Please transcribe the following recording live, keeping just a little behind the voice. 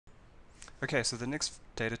Okay, so the next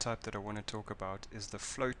data type that I want to talk about is the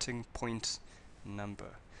floating point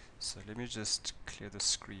number. So let me just clear the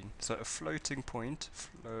screen. So a floating point,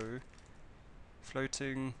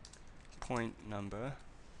 floating point number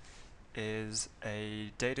is a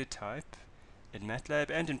data type in MATLAB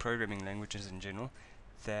and in programming languages in general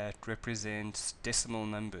that represents decimal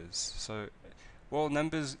numbers. So, well,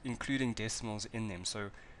 numbers including decimals in them. So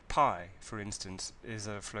pi, for instance, is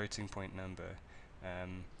a floating point number.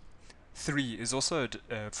 3 is also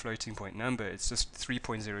a floating point number. It's just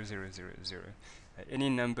 3.0000. Any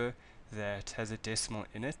number that has a decimal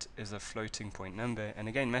in it is a floating point number. And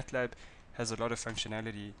again, MATLAB has a lot of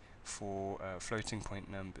functionality for floating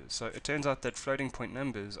point numbers. So it turns out that floating point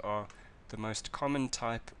numbers are the most common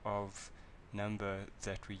type of number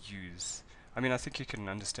that we use. I mean, I think you can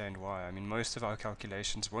understand why. I mean, most of our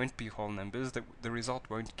calculations won't be whole numbers. The result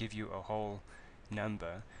won't give you a whole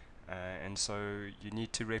number. And so you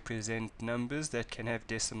need to represent numbers that can have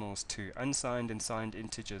decimals too. Unsigned and signed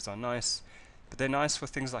integers are nice, but they're nice for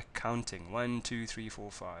things like counting 1, 2, 3, 4,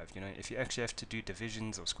 5. You know, if you actually have to do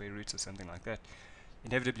divisions or square roots or something like that,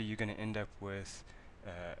 inevitably you're going to end up with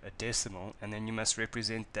a decimal, and then you must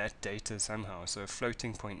represent that data somehow. So a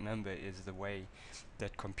floating point number is the way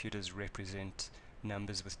that computers represent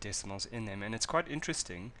numbers with decimals in them. And it's quite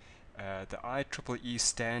interesting. The IEEE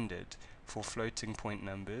standard for floating point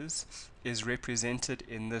numbers is represented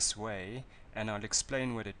in this way, and I'll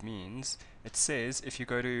explain what it means. It says if you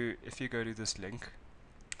go to this link,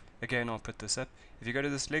 again I'll put this up. If you go to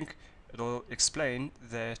this link, it'll explain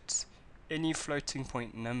that any floating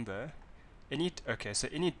point number, any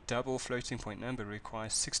double floating point number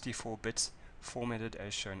requires 64 bits formatted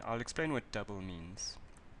as shown. I'll explain what double means.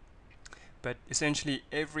 But essentially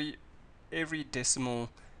every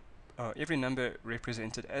decimal every number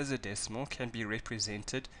represented as a decimal can be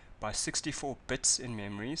represented by 64 bits in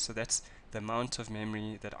memory, so that's the amount of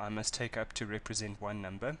memory that I must take up to represent one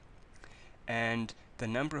number. And the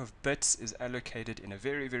number of bits is allocated in a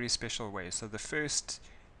very, very special way. So the first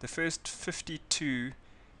 52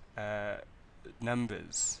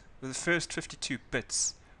 numbers, the first 52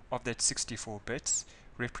 bits of that 64 bits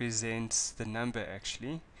represents the number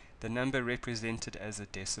actually, the number represented as a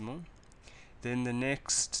decimal. Then the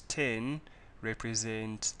next 10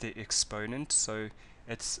 represent the exponent, so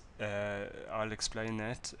it's I'll explain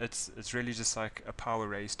that. It's really just like a power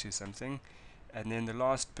raised to something. And then the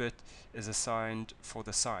last bit is assigned for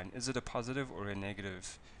the sign. Is it a positive or a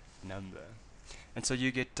negative number? And so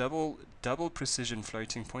you get double precision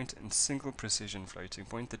floating point and single precision floating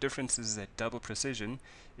point. The difference is that double precision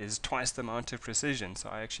is twice the amount of precision, so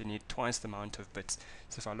I actually need twice the amount of bits.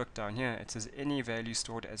 So if I look down here, it says any value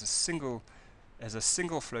stored as a single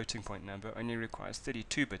floating point number only requires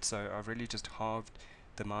 32 bits, so I've really just halved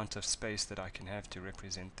the amount of space that I can have to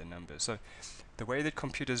represent the number. So the way that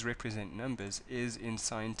computers represent numbers is in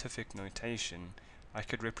scientific notation. I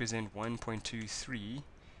could represent 1.23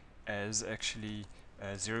 as actually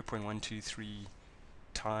 0.123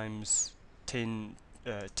 times 10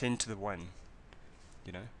 to the 1,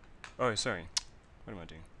 you know. Oh, sorry, what am I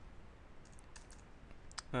doing?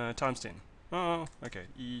 Times 10. Oh, okay,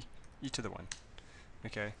 e to the 1.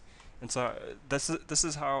 Okay, and so this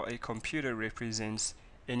is how a computer represents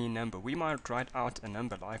any number. We might write out a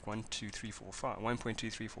number like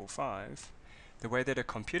 1.2345. The way that a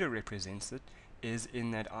computer represents it is in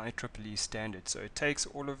that IEEE standard. So it takes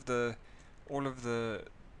all of the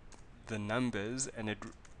numbers and it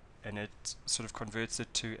sort of converts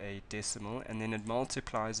it to a decimal, and then it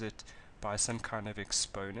multiplies it by some kind of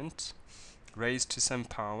exponent raised to some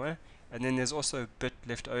power, and then there's also a bit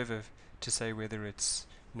left over to say whether it's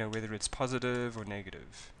positive or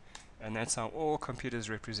negative. And that's how all computers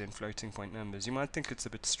represent floating point numbers. You might think it's a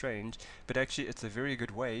bit strange, but actually it's a very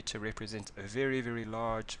good way to represent a very, very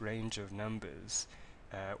large range of numbers,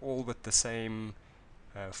 all with the same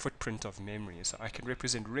footprint of memory. So I can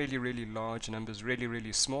represent really, really large numbers, really,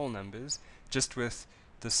 really small numbers, just with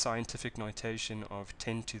the scientific notation of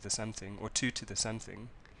 10 to the something or 2 to the something.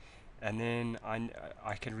 And then I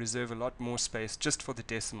can reserve a lot more space just for the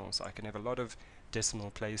decimals. I can have a lot of decimal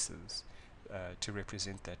places to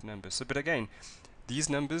represent that number. So, but again, these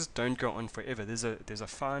numbers don't go on forever. There's a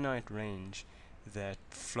finite range that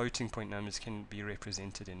floating point numbers can be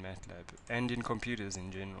represented in MATLAB and in computers in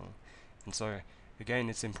general. And so, again,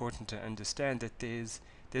 it's important to understand that there's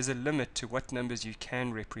a limit to what numbers you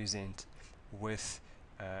can represent with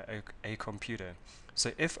a computer.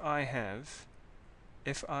 So if I have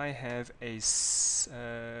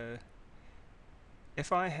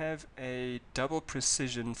a double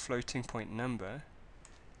precision floating point number,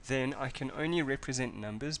 then I can only represent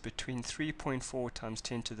numbers between 3.4 times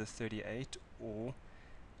 10 to the 38 or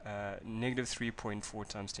negative 3.4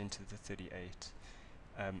 times 10 to the 38.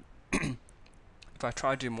 If I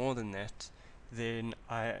try to do more than that, then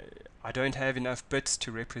I don't have enough bits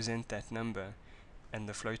to represent that number, and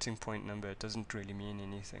the floating point number doesn't really mean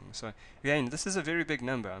anything. So again, this is a very big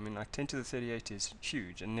number. I mean, like 10 to the 38 is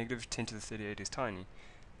huge, and negative 10 to the 38 is tiny.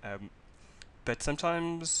 But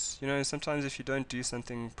sometimes, sometimes if you don't do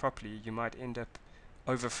something properly, you might end up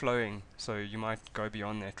overflowing. So you might go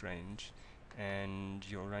beyond that range, and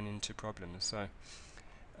you'll run into problems. So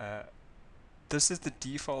this is the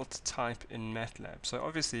default type in MATLAB. So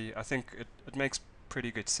obviously, I think it makes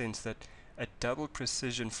pretty good sense that a double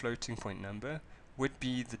precision floating point number would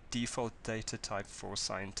be the default data type for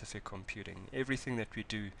scientific computing. Everything that we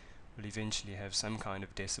do will eventually have some kind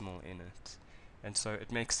of decimal in it. And so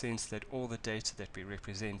it makes sense that all the data that we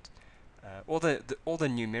represent, all the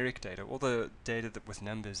numeric data, all the data that with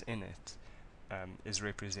numbers in it, is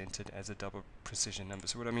represented as a double precision number.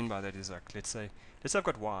 So what I mean by that is, like, let's say I've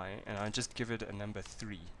got y, and I just give it a number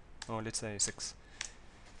 3, or let's say 6.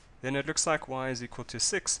 Then it looks like y is equal to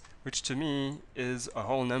 6, which to me is a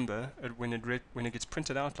whole number. When it gets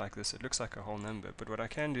printed out like this, it looks like a whole number. But what I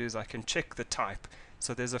can do is I can check the type.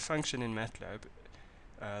 So there's a function in MATLAB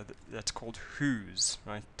that's called whos,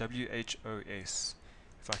 right? WHOS.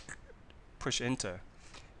 If I push enter,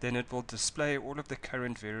 then it will display all of the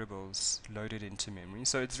current variables loaded into memory.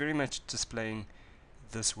 So it's very much displaying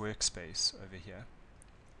this workspace over here.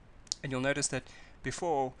 And you'll notice that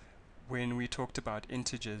before, when we talked about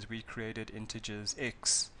integers, we created integers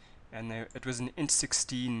x, and it was an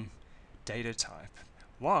int16 data type.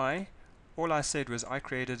 Y, all I said was I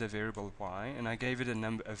created a variable y, and I gave it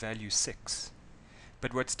a value 6.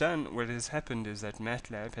 But what has happened is that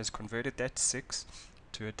MATLAB has converted that 6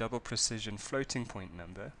 to a double precision floating point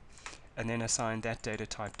number, and then assigned that data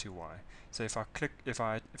type to y. So if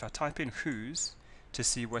I type in whos to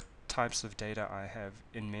see what types of data I have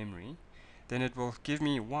in memory, then it will give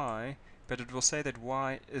me y, but it will say that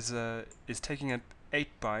y is taking up 8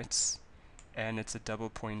 bytes, and it's a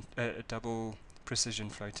double precision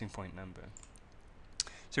floating point number.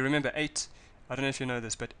 So remember, 8. I don't know if you know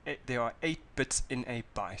this, but there are 8 bits in a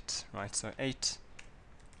byte, right? So 8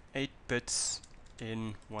 bits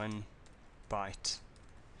in 1 byte,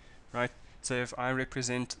 right? So if I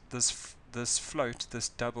represent this float, this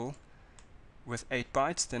double, with 8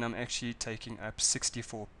 bytes, then I'm actually taking up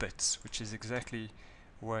 64 bits, which is exactly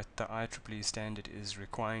what the IEEE standard is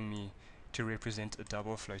requiring me to represent a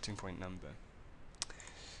double floating point number.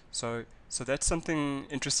 So that's something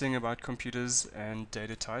interesting about computers and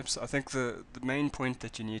data types. I think the main point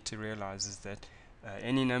that you need to realize is that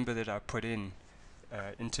any number that I put in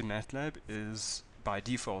into MATLAB is, by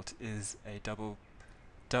default, is a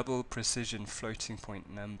double precision floating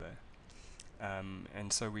point number.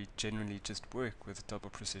 And so we generally just work with double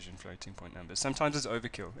precision floating point numbers. Sometimes it's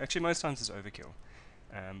overkill. Actually, most times it's overkill.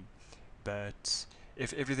 But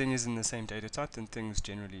if everything is in the same data type, then things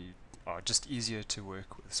generally are just easier to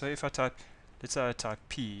work with. So if I type, let's say I type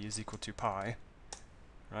p is equal to pi,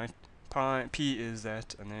 right? P is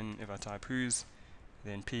that, and then if I type whos,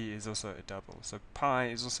 then p is also a double. So pi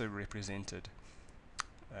is also represented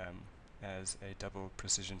as a double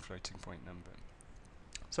precision floating point number.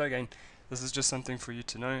 So again, this is just something for you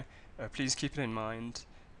to know. Please keep it in mind.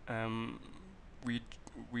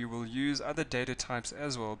 We will use other data types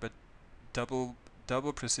as well, but double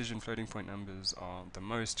precision floating point numbers are the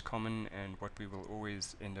most common and what we will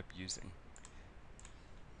always end up using.